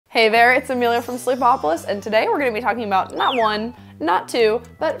Hey there, it's Amelia from Sleepopolis, and today we're going to be talking about not one, not two,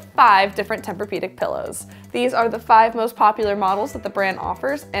 but 5 different Tempur-Pedic pillows. These are the 5 most popular models that the brand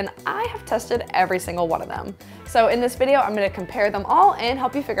offers, and I have tested every single one of them. So in this video, I'm going to compare them all and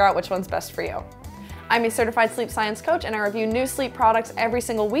help you figure out which one's best for you. I'm a certified sleep science coach, and I review new sleep products every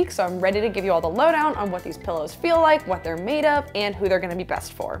single week, so I'm ready to give you all the lowdown on what these pillows feel like, what they're made of, and who they're going to be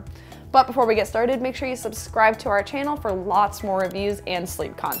best for. But before we get started, make sure you subscribe to our channel for lots more reviews and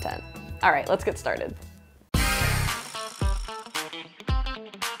sleep content. All right, let's get started.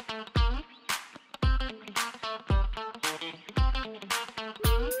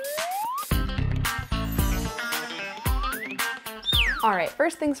 All right,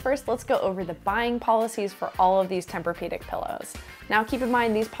 first things first, let's go over the buying policies for all of these Tempur-Pedic pillows. Now keep in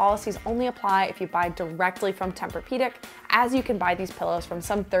mind, these policies only apply if you buy directly from Tempur-Pedic, as you can buy these pillows from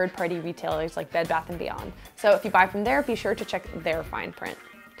some third-party retailers like Bed Bath & Beyond. So if you buy from there, be sure to check their fine print.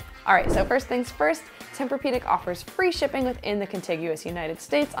 All right, so first things first, Tempur-Pedic offers free shipping within the contiguous United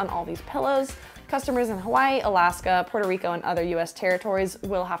States on all these pillows. Customers in Hawaii, Alaska, Puerto Rico, and other US territories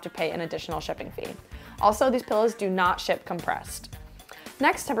will have to pay an additional shipping fee. Also, these pillows do not ship compressed.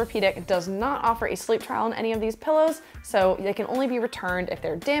 Next, Tempur-Pedic does not offer a sleep trial on any of these pillows, so they can only be returned if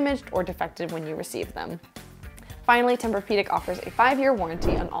they're damaged or defective when you receive them. Finally, Tempur-Pedic offers a 5-year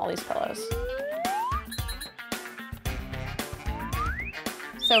warranty on all these pillows.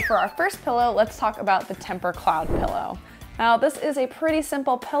 So for our first pillow, let's talk about the TEMPUR-Cloud pillow. Now this is a pretty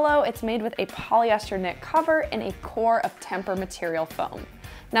simple pillow. It's made with a polyester knit cover and a core of Tempur material foam.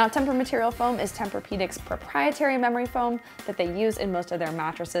 Now, Tempur material foam is Tempur-Pedic's proprietary memory foam that they use in most of their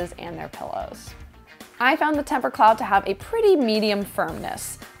mattresses and their pillows. I found the TEMPUR-Cloud to have a pretty medium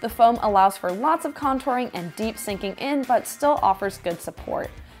firmness. The foam allows for lots of contouring and deep sinking in, but still offers good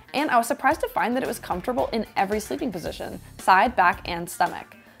support. And I was surprised to find that it was comfortable in every sleeping position, side, back, and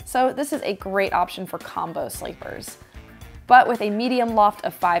stomach. So this is a great option for combo sleepers. But with a medium loft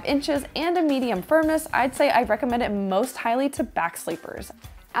of 5 inches and a medium firmness, I'd say I recommend it most highly to back sleepers.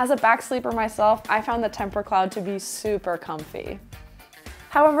 As a back sleeper myself, I found the TEMPUR-Cloud to be super comfy.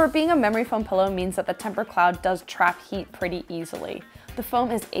 However, being a memory foam pillow means that the TEMPUR-Cloud does trap heat pretty easily. The foam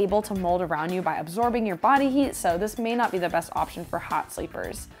is able to mold around you by absorbing your body heat, so this may not be the best option for hot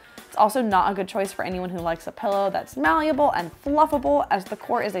sleepers. It's also not a good choice for anyone who likes a pillow that's malleable and fluffable, as the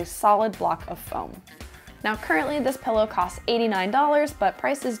core is a solid block of foam. Now currently this pillow costs $89, but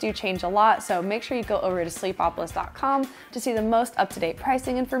prices do change a lot, so make sure you go over to sleepopolis.com to see the most up-to-date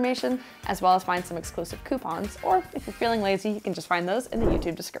pricing information, as well as find some exclusive coupons, or if you're feeling lazy, you can just find those in the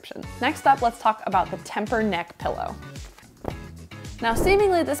YouTube description. Next up, let's talk about the TEMPUR-Neck pillow. Now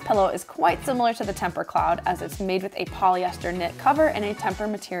seemingly this pillow is quite similar to the TEMPUR-Cloud, as it's made with a polyester knit cover and a Tempur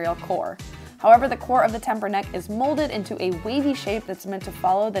material core. However, the core of the TEMPUR-Neck is molded into a wavy shape that's meant to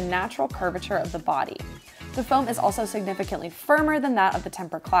follow the natural curvature of the body. The foam is also significantly firmer than that of the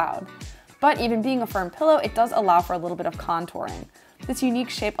TEMPUR-Cloud. But even being a firm pillow, it does allow for a little bit of contouring. This unique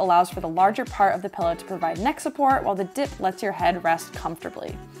shape allows for the larger part of the pillow to provide neck support, while the dip lets your head rest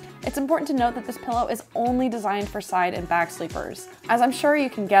comfortably. It's important to note that this pillow is only designed for side and back sleepers. As I'm sure you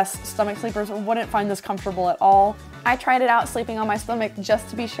can guess, stomach sleepers wouldn't find this comfortable at all. I tried it out sleeping on my stomach just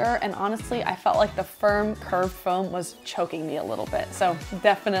to be sure, and honestly, I felt like the firm, curved foam was choking me a little bit, so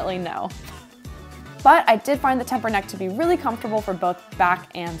definitely no. But I did find the TEMPUR-Neck to be really comfortable for both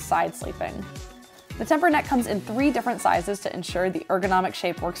back and side sleeping. The TEMPUR-Neck comes in 3 different sizes to ensure the ergonomic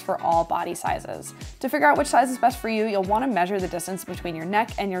shape works for all body sizes. To figure out which size is best for you, you'll want to measure the distance between your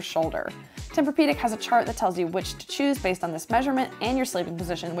neck and your shoulder. Tempur-Pedic has a chart that tells you which to choose based on this measurement and your sleeping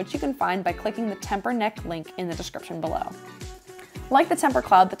position, which you can find by clicking the TEMPUR-Neck link in the description below. Like the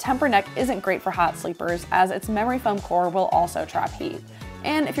TEMPUR-Cloud, the TEMPUR-Neck isn't great for hot sleepers, as its memory foam core will also trap heat.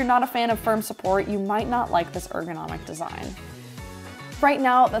 And if you're not a fan of firm support, you might not like this ergonomic design. Right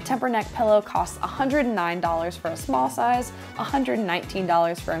now, the TEMPUR-Neck pillow costs $109 for a small size,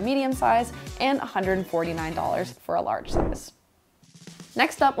 $119 for a medium size, and $149 for a large size.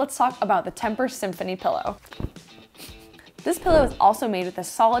 Next up, let's talk about the TEMPUR-Symphony pillow. This pillow is also made with a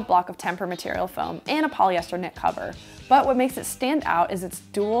solid block of Tempur material foam and a polyester knit cover, but what makes it stand out is its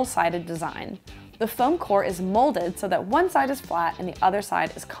dual-sided design. The foam core is molded so that one side is flat and the other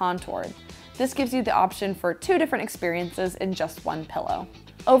side is contoured. This gives you the option for 2 different experiences in just one pillow.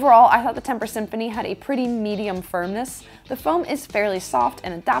 Overall, I thought the TEMPUR-Symphony had a pretty medium firmness. The foam is fairly soft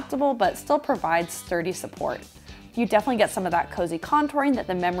and adaptable, but still provides sturdy support. You definitely get some of that cozy contouring that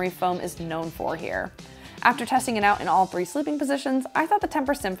the memory foam is known for here. After testing it out in all 3 sleeping positions, I thought the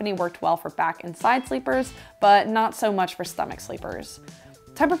TEMPUR-Symphony worked well for back and side sleepers, but not so much for stomach sleepers.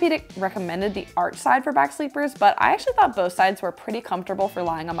 Tempur-Pedic recommended the arch side for back sleepers, but I actually thought both sides were pretty comfortable for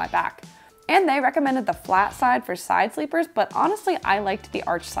lying on my back. And they recommended the flat side for side sleepers, but honestly, I liked the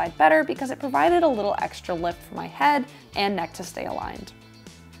arch side better because it provided a little extra lift for my head and neck to stay aligned.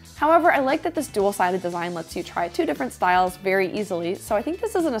 However, I like that this dual-sided design lets you try 2 different styles very easily, so I think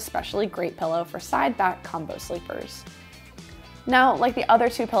this is an especially great pillow for side-back combo sleepers. Now, like the other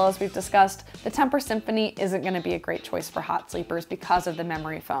 2 pillows we've discussed, the TEMPUR-Symphony isn't going to be a great choice for hot sleepers because of the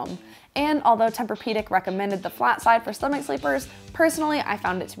memory foam. And although Tempur-Pedic recommended the flat side for stomach sleepers, personally I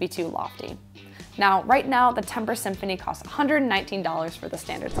found it to be too lofty. Now, right now, the TEMPUR-Symphony costs $119 for the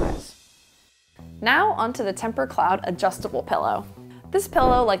standard size. Now onto the TEMPUR-Cloud adjustable pillow. This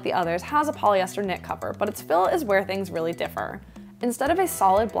pillow, like the others, has a polyester knit cover, but its fill is where things really differ. Instead of a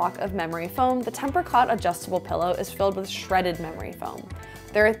solid block of memory foam, the TEMPUR-Cloud adjustable pillow is filled with shredded memory foam.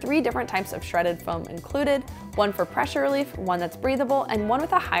 There are 3 different types of shredded foam included, one for pressure relief, one that's breathable, and one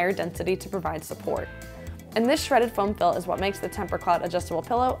with a higher density to provide support. And this shredded foam fill is what makes the TEMPUR-Cloud adjustable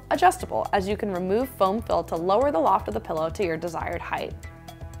pillow adjustable, as you can remove foam fill to lower the loft of the pillow to your desired height.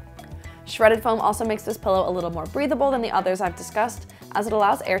 Shredded foam also makes this pillow a little more breathable than the others I've discussed, as it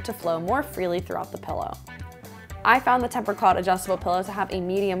allows air to flow more freely throughout the pillow. I found the TEMPUR-Cloud adjustable pillow to have a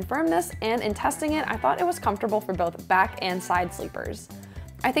medium firmness, and in testing it, I thought it was comfortable for both back and side sleepers.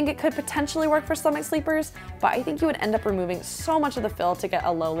 I think it could potentially work for stomach sleepers, but I think you would end up removing so much of the fill to get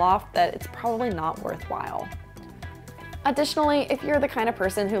a low loft that it's probably not worthwhile. Additionally, if you're the kind of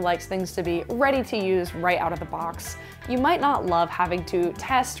person who likes things to be ready to use right out of the box, you might not love having to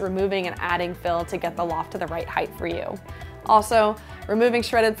test removing and adding fill to get the loft to the right height for you. Also, removing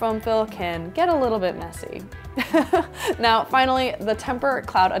shredded foam fill can get a little bit messy. Now, finally, the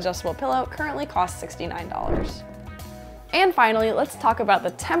TEMPUR-Cloud adjustable pillow currently costs $69. And finally, let's talk about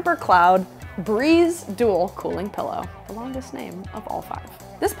the TEMPUR-Cloud Breeze Dual Cooling Pillow, the longest name of all 5.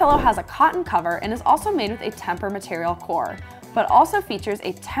 This pillow has a cotton cover and is also made with a Tempur material core, but also features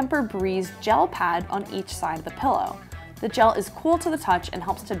a TEMPUR-Breeze gel pad on each side of the pillow. The gel is cool to the touch and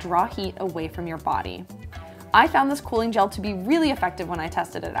helps to draw heat away from your body. I found this cooling gel to be really effective when I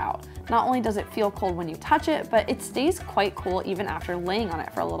tested it out. Not only does it feel cold when you touch it, but it stays quite cool even after laying on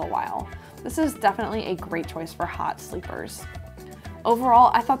it for a little while. This is definitely a great choice for hot sleepers.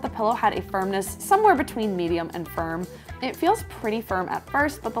 Overall, I thought the pillow had a firmness somewhere between medium and firm. It feels pretty firm at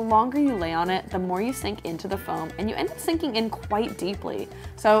first, but the longer you lay on it, the more you sink into the foam, and you end up sinking in quite deeply.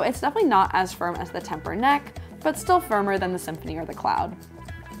 So it's definitely not as firm as the TEMPUR-Neck, but still firmer than the Symphony or the Cloud.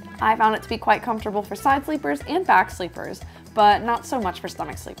 I found it to be quite comfortable for side sleepers and back sleepers, but not so much for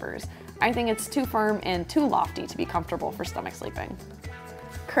stomach sleepers. I think it's too firm and too lofty to be comfortable for stomach sleeping.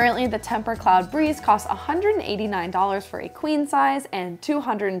 Currently, the TEMPUR-Cloud Breeze costs $189 for a queen size and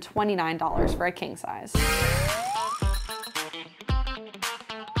 $229 for a king size.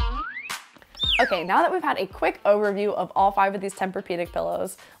 Okay, now that we've had a quick overview of all 5 of these Tempur-Pedic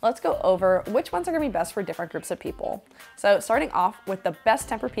pillows, let's go over which ones are gonna be best for different groups of people. So starting off with the best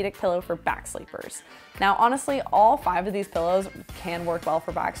Tempur-Pedic pillow for back sleepers. Now honestly, all 5 of these pillows can work well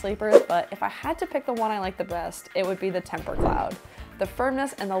for back sleepers, but if I had to pick the one I like the best, it would be the TEMPUR-Cloud. The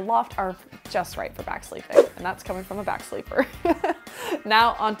firmness and the loft are just right for back sleeping, and that's coming from a back sleeper.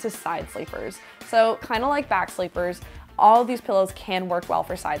 Now onto side sleepers. So kind of like back sleepers, all of these pillows can work well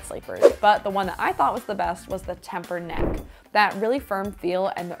for side sleepers, but the one that I thought was the best was the TEMPUR-Neck. That really firm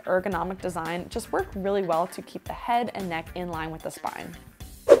feel and the ergonomic design just work really well to keep the head and neck in line with the spine.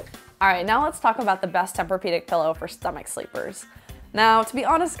 All right, now let's talk about the best Tempur-Pedic pillow for stomach sleepers. Now, to be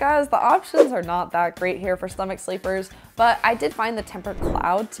honest guys, the options are not that great here for stomach sleepers, but I did find the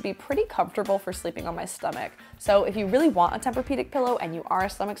TEMPUR-Cloud to be pretty comfortable for sleeping on my stomach. So if you really want a Tempur-Pedic pillow and you are a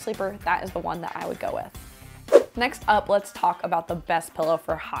stomach sleeper, that is the one that I would go with. Next up, let's talk about the best pillow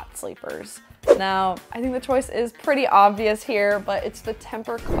for hot sleepers. Now, I think the choice is pretty obvious here, but it's the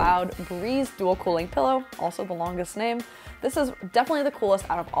TEMPUR-Cloud Breeze Dual Cooling Pillow, also the longest name. This is definitely the coolest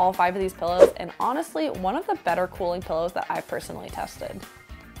out of all 5 of these pillows, and honestly, one of the better cooling pillows that I've personally tested.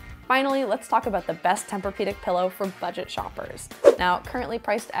 Finally, let's talk about the best Tempur-Pedic pillow for budget shoppers. Now, currently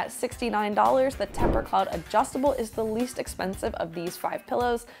priced at $69, the TEMPUR-Cloud Adjustable is the least expensive of these 5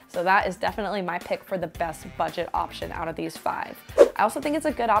 pillows, so that is definitely my pick for the best budget option out of these 5. I also think it's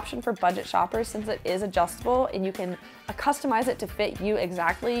a good option for budget shoppers since it is adjustable and you can customize it to fit you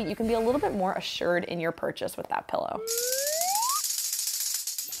exactly. You can be a little bit more assured in your purchase with that pillow.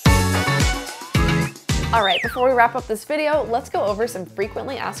 All right, before we wrap up this video, let's go over some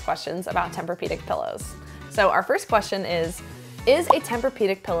frequently asked questions about Tempur-Pedic pillows. So our first question is a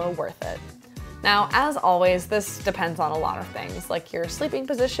Tempur-Pedic pillow worth it? Now, as always, this depends on a lot of things, like your sleeping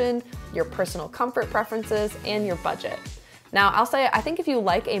position, your personal comfort preferences, and your budget. Now, I'll say, I think if you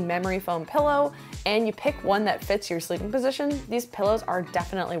like a memory foam pillow and you pick one that fits your sleeping position, these pillows are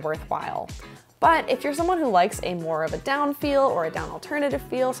definitely worthwhile. But if you're someone who likes a more of a down feel or a down alternative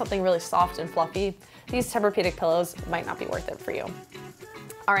feel, something really soft and fluffy, these Tempur-Pedic pillows might not be worth it for you.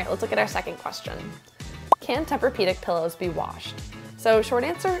 All right, let's look at our second question. Can Tempur-Pedic pillows be washed? So short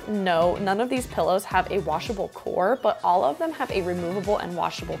answer, no, none of these pillows have a washable core, but all of them have a removable and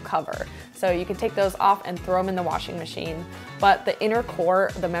washable cover. So you can take those off and throw them in the washing machine, but the inner core,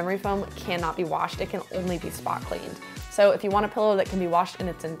 the memory foam, cannot be washed. It can only be spot cleaned. So if you want a pillow that can be washed in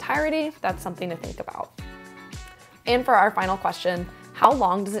its entirety, that's something to think about. And for our final question, how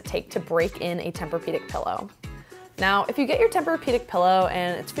long does it take to break in a Tempur-Pedic pillow? Now, if you get your Tempur-Pedic pillow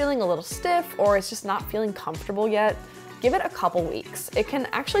and it's feeling a little stiff or it's just not feeling comfortable yet, give it a couple weeks. It can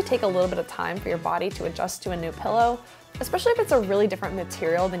actually take a little bit of time for your body to adjust to a new pillow, especially if it's a really different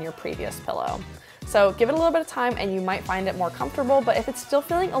material than your previous pillow. So give it a little bit of time and you might find it more comfortable, but if it's still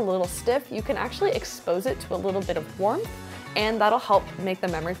feeling a little stiff, you can actually expose it to a little bit of warmth, and that'll help make the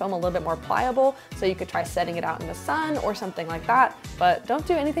memory foam a little bit more pliable, so you could try setting it out in the sun or something like that, but don't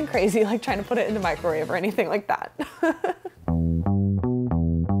do anything crazy like trying to put it in the microwave or anything like that.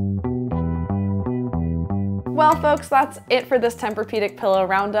 Well, folks, that's it for this Tempur-Pedic pillow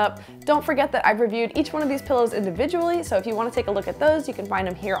roundup. Don't forget that I've reviewed each one of these pillows individually, so if you want to take a look at those, you can find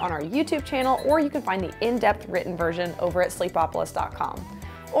them here on our YouTube channel, or you can find the in-depth written version over at sleepopolis.com.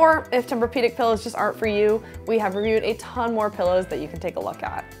 Or if Tempur-Pedic pillows just aren't for you, we have reviewed a ton more pillows that you can take a look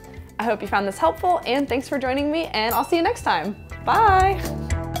at. I hope you found this helpful, and thanks for joining me, and I'll see you next time. Bye!